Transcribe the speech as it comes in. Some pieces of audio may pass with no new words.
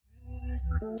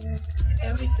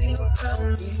Everything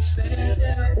around me, stand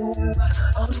there, ooh.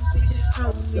 All these bitches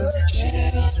on me,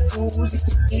 change rules. It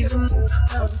can even move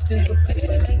mountains, but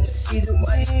paper ain't the reason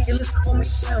why these killers hold me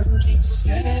down. G,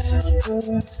 change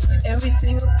rules.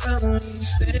 Everything around me,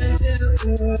 stand there,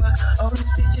 ooh. All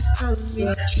these bitches on me,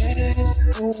 change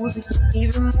rules. It can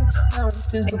even move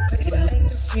mountains, but paper ain't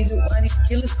the reason why these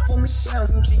killers hold me down.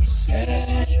 G,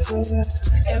 change rules.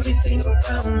 Everything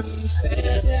around me,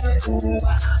 stand there, ooh.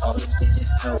 All these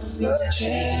bitches on me,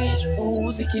 change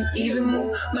rules. It can even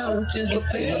move mountains, but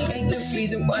paper ain't the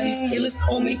reason why these killers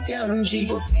hold me down. G,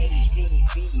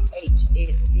 A.D.B,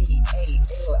 H.S.V.A.L.A.D.A.M.A.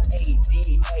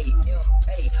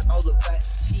 All about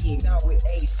G, now with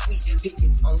A, sweet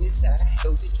pickings on this side.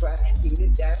 Those that try, seem to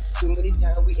die. Too many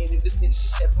times we in the vicinity,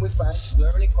 stepping with fire.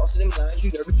 Learning, crossing them lines. You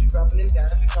nervous, you dropping them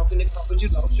dimes. You talking the comfort, you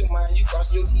lost your mind. You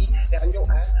crossing your teeth, down your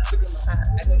eyes. Look at my eye,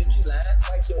 I know that you lying.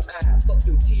 Wipe your eye, fuck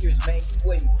them tears, man. You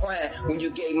wasn't crying when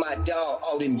you gave my dog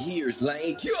all them years,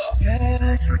 lame. Yeah.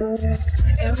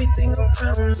 Everything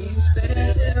around me,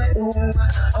 stand there, ooh.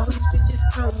 All these bitches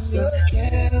on me,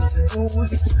 can't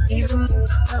lose. It can even move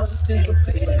mountains, but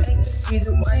paper ain't the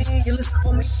reason why these killers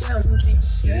hold me down. G,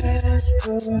 can't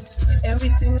lose.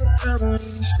 Everything around me,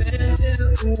 stand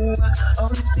there, ooh. All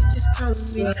these bitches on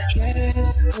me, can't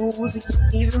lose. It can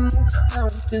even move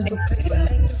mountains, but paper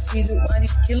ain't the reason why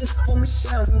these killers hold me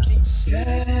down. G,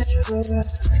 can't lose.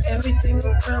 Everything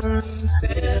around me,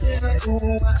 stand there,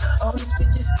 ooh. All these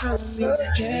bitches on me,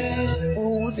 can't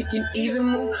lose. It can even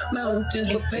move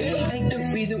mountains, but paper ain't the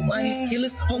reason why these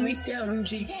killers hold me down.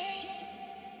 G.